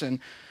jokes, and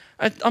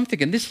I'm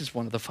thinking, this is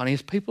one of the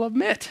funniest people I've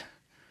met.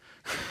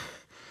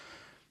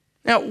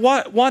 Now,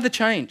 why the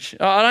change?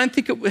 I don't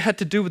think it had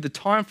to do with the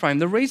time frame.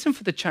 The reason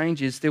for the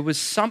change is there was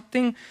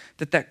something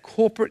that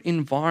corporate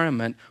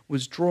environment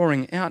was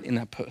drawing out in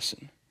that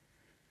person.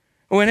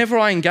 Whenever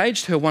I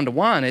engaged her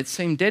one-to-one, it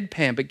seemed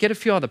deadpan, but get a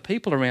few other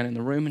people around in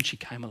the room and she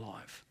came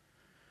alive.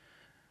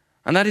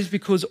 And that is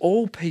because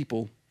all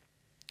people,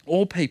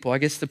 I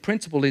guess the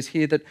principle is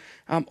here that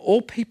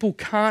all people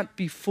can't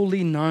be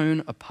fully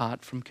known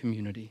apart from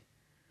community.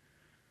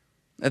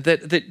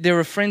 That there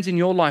are friends in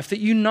your life that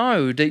you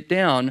know deep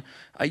down,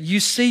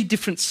 you see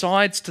different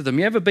sides to them.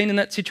 You ever been in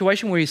that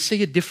situation where you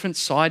see a different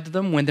side to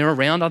them when they're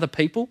around other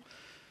people?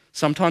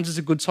 Sometimes it's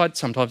a good side,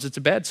 sometimes it's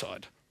a bad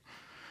side.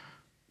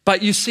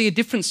 But you see a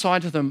different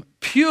side to them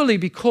purely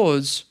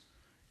because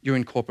you're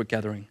in corporate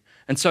gathering.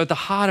 And so at the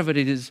heart of it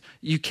is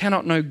you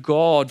cannot know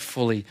God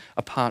fully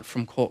apart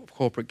from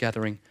corporate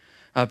gathering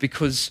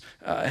because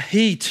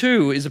he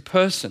too is a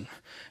person.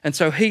 And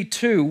so he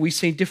too, we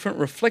see different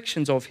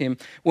reflections of him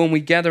when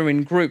we gather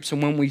in groups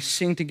and when we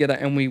sing together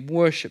and we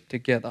worship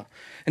together.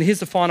 And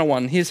here's the final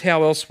one. Here's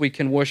how else we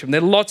can worship. And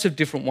there are lots of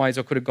different ways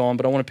I could have gone,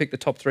 but I want to pick the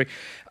top three.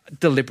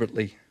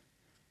 Deliberately.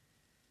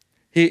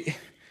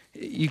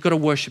 You've got to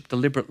worship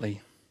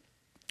deliberately.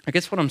 I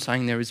guess what I'm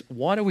saying there is,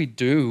 why do we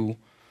do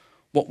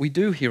what we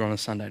do here on a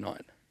Sunday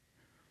night?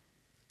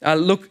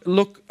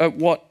 Look at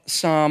what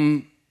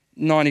Psalm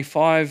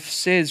 95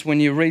 says, when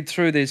you read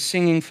through, there's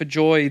singing for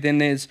joy, then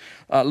there's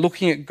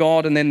looking at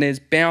God, and then there's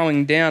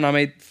bowing down. I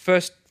mean,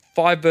 first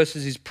 5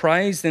 verses is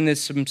praise, then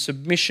there's some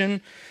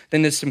submission,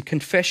 then there's some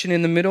confession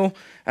in the middle,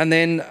 and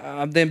then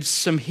there's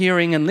some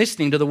hearing and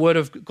listening to the word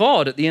of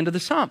God at the end of the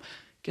psalm.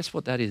 Guess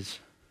what that is?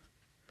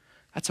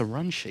 That's a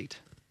run sheet.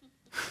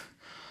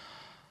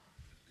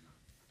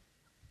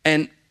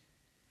 And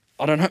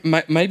I don't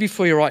know, maybe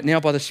for you right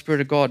now by the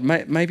Spirit of God,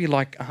 maybe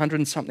like 100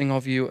 and something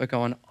of you are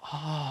going,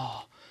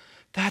 oh,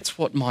 that's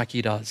what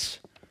Mikey does.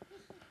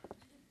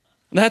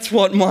 That's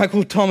what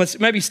Michael Thomas,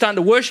 maybe starting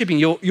to worship him.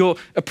 Your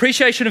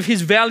appreciation of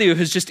his value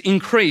has just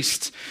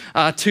increased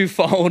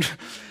twofold,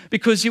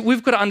 because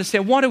we've got to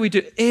understand, what do we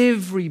do?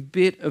 Every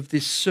bit of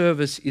this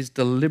service is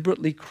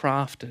deliberately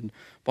crafted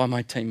by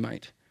my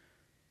teammate.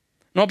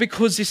 Not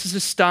because this is a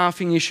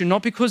staffing issue,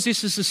 not because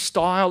this is a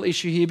style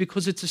issue here,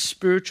 because it's a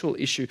spiritual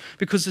issue,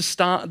 because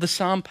the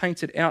psalm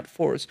paints it out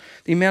for us.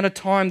 The amount of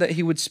time that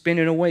he would spend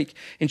in a week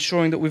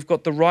ensuring that we've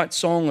got the right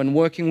song and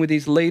working with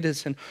his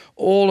leaders and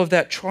all of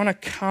that, trying to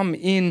come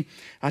in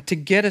to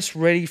get us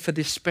ready for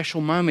this special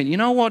moment. You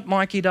know what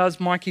Mikey does?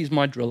 Mikey's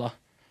my driller.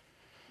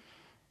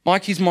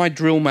 Mikey's my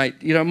drill mate.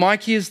 You know,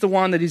 Mikey is the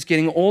one that is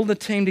getting all the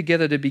team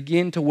together to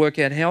begin to work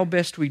out how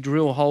best we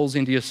drill holes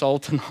into your soul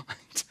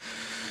tonight.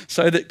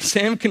 So that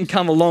Sam can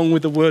come along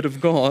with the word of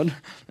God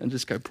and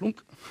just go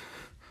plunk.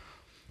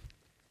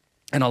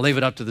 And I'll leave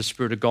it up to the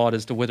Spirit of God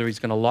as to whether he's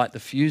going to light the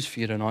fuse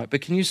for you tonight.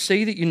 But can you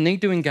see that you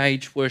need to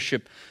engage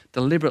worship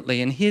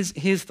deliberately? And here's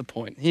the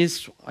point.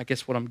 Here's, I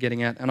guess, what I'm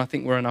getting at. And I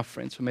think we're enough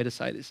friends for me to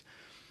say this.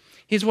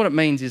 Here's what it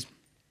means is,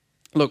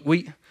 look,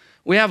 we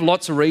have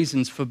lots of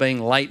reasons for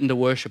being late into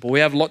worship, or we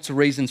have lots of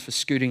reasons for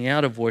scooting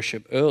out of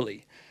worship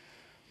early.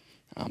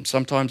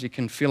 Sometimes you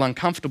can feel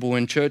uncomfortable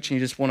in church and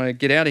you just want to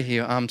get out of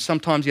here.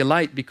 Sometimes you're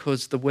late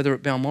because the weather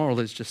at Balmoral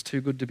is just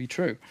too good to be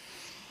true.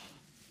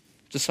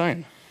 Just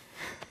saying.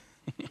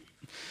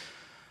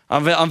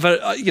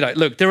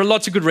 Look, there are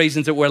lots of good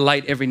reasons that we're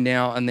late every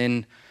now and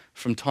then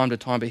from time to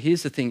time. But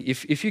here's the thing.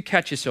 If you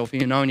catch yourself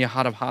and you know in your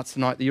heart of hearts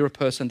tonight that you're a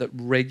person that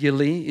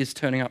regularly is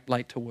turning up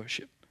late to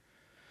worship,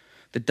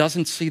 that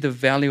doesn't see the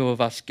value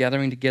of us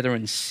gathering together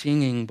and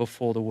singing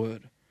before the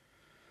word,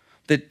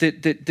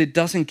 that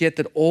doesn't get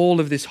that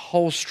all of this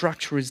whole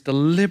structure is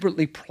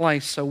deliberately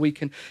placed so we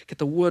can get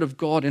the word of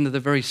God into the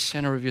very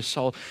center of your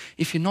soul.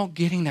 If you're not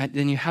getting that,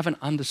 then you haven't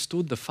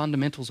understood the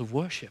fundamentals of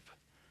worship.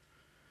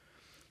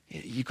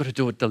 You've got to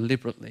do it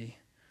deliberately.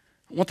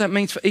 What that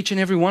means for each and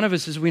every one of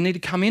us is we need to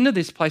come into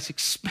this place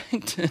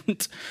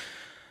expectant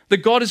that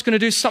God is going to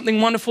do something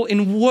wonderful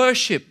in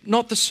worship,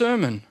 not the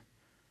sermon.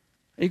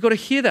 You've got to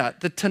hear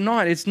that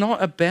tonight it's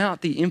not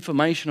about the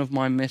information of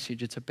my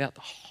message, it's about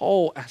the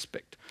whole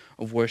aspect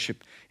of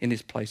worship in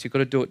this place. You've got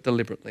to do it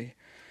deliberately.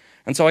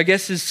 And so I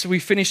guess as we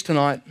finish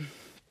tonight,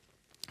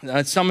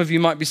 some of you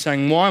might be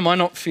saying, why am I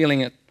not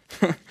feeling it?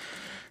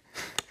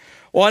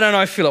 Why don't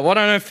I feel it? Why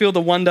don't I feel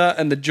the wonder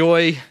and the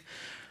joy?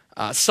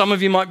 Some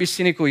of you might be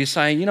cynical. You're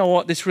saying, you know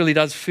what, this really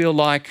does feel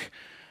like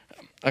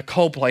a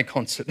Coldplay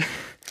concert.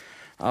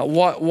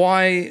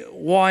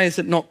 Why is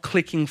it not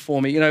clicking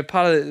for me? You know,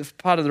 part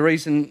of the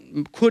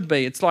reason could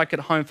be, it's like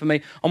at home for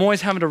me, I'm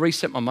always having to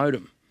reset my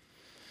modem.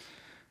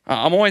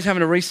 I'm always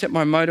having to reset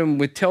my modem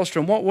with Telstra.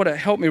 And what it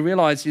helped me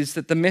realize is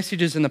that the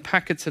messages and the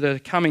packets that are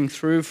coming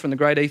through from the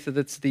great ether,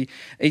 that's the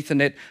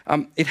Ethernet,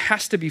 it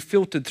has to be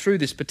filtered through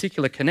this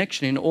particular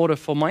connection in order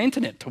for my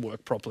internet to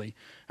work properly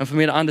and for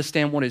me to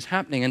understand what is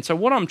happening. And so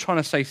what I'm trying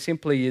to say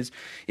simply is,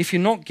 if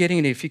you're not getting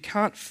it, if you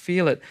can't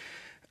feel it,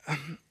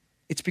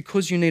 it's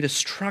because you need a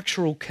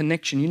structural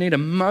connection. You need a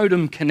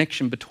modem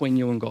connection between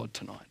you and God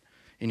tonight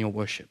in your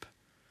worship.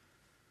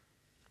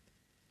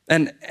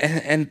 And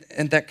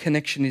that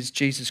connection is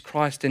Jesus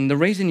Christ. And the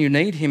reason you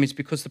need him is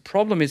because the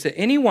problem is that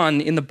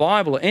anyone in the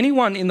Bible,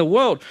 anyone in the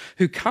world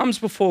who comes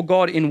before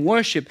God in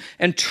worship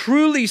and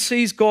truly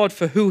sees God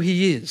for who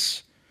he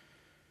is,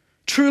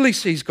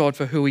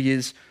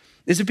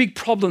 there's a big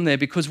problem there,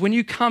 because when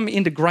you come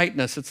into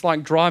greatness, it's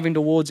like driving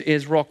towards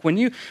Ayers Rock. When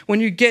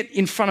you get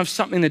in front of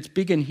something that's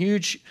big and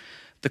huge,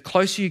 the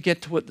closer you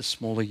get to it, the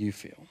smaller you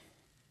feel.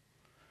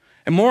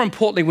 And more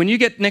importantly, when you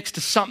get next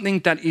to something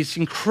that is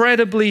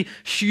incredibly,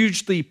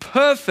 hugely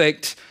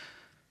perfect,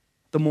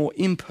 the more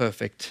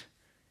imperfect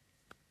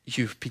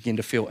you begin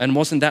to feel. And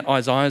wasn't that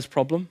Isaiah's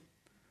problem?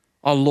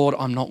 Oh Lord,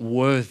 I'm not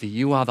worthy.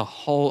 You are the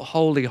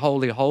holy,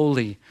 holy,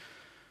 holy.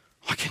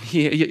 I can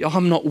hear,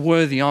 I'm not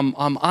worthy, I'm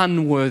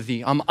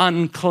unworthy, I'm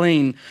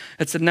unclean.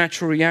 It's a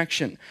natural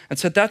reaction. And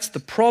so that's the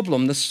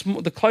problem.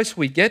 The closer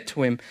we get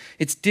to him,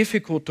 it's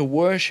difficult to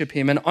worship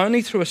him. And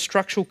only through a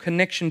structural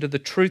connection to the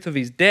truth of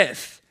his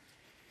death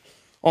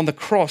on the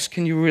cross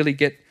can you really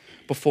get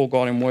before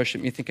God in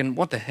worship. You're thinking,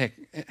 what the heck?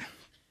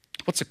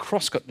 What's the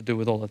cross got to do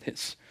with all of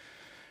this?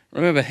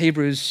 Remember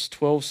Hebrews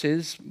 12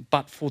 says,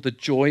 but for the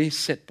joy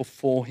set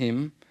before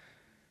him,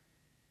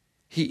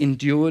 he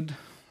endured,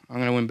 I'm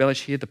going to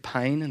embellish here, the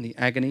pain and the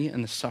agony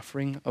and the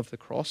suffering of the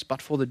cross, but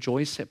for the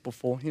joy set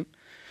before him.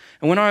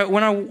 And when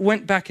I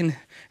went back and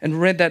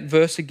read that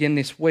verse again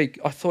this week,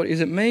 I thought,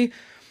 is it me?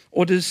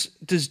 Or does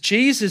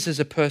Jesus as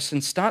a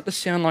person start to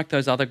sound like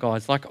those other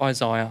guys, like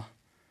Isaiah?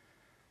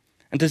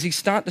 And does he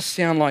start to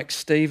sound like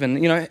Stephen?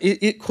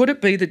 Could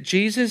it be that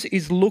Jesus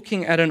is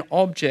looking at an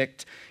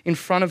object in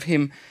front of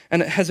him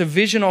and it has a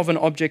vision of an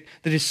object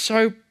that is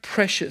so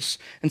precious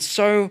and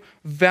so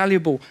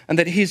valuable, and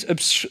that he's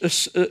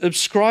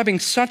ascribing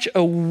such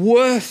a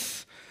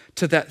worth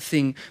to that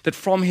thing that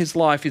from his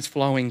life is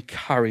flowing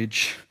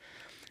courage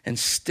and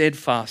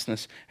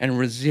steadfastness and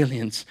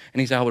resilience,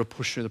 and he's able to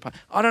push through the pain?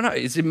 I don't know.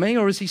 Is it me,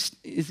 or is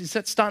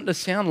that starting to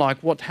sound like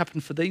what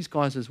happened for these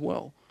guys as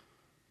well?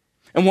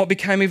 And what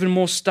became even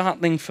more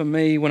startling for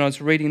me when I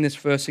was reading this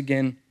verse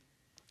again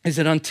is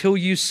that until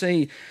you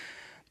see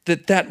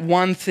that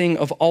one thing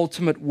of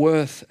ultimate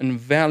worth and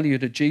value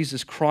to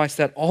Jesus Christ,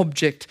 that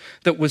object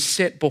that was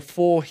set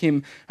before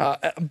him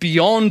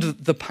beyond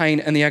the pain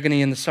and the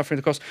agony and the suffering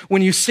of the cross,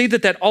 when you see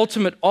that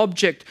ultimate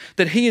object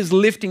that he is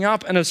lifting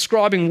up and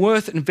ascribing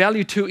worth and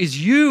value to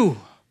is you,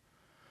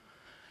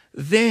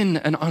 then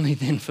and only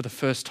then for the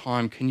first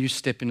time can you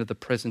step into the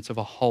presence of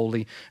a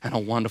holy and a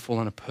wonderful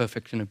and a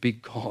perfect and a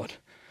big God,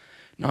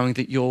 knowing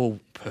that you're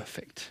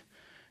perfect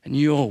and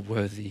you're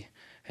worthy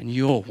and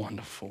you're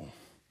wonderful,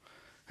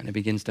 and it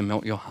begins to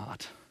melt your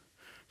heart.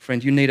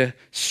 Friend, you need a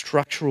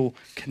structural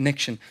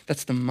connection.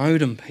 That's the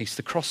modem piece.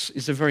 The cross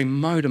is a very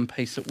modem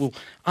piece that will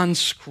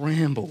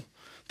unscramble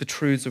the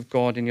truths of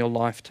God in your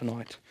life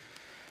tonight.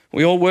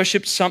 We all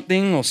worship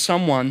something or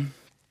someone.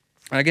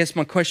 I guess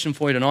my question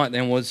for you tonight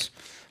then was,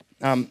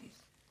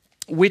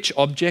 which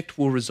object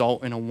will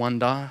result in a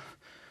wonder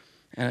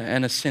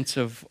and a sense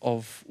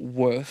of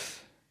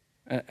worth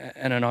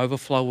and an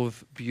overflow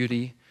of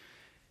beauty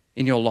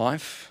in your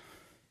life?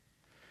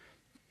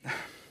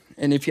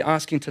 And if you're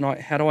asking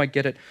tonight, how do I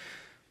get it?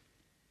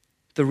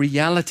 The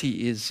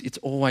reality is it's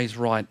always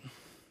right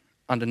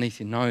underneath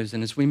your nose.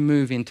 And as we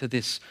move into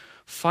this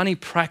funny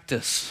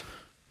practice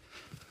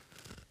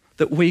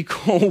that we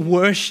call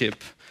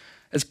worship,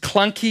 as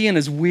clunky and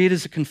as weird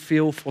as it can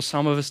feel for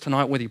some of us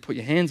tonight, whether you put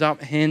your hands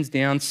up, hands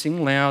down,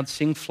 sing loud,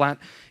 sing flat,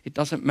 it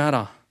doesn't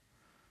matter.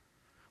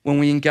 When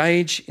we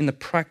engage in the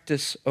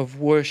practice of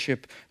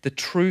worship, the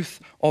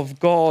truth of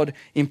God,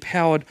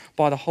 empowered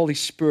by the Holy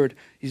Spirit,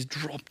 is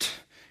dropped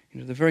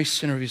into the very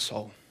center of your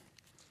soul.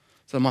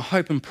 So my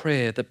hope and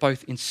prayer that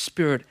both in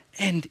spirit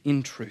and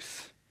in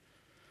truth,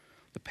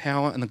 the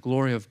power and the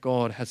glory of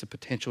God has the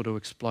potential to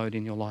explode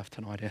in your life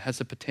tonight. It has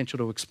the potential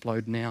to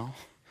explode now.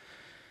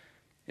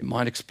 It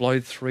might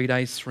explode 3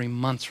 days, 3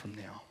 months from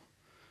now.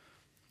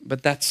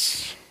 But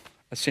that's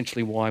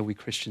essentially why we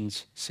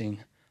Christians sing.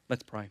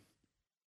 Let's pray.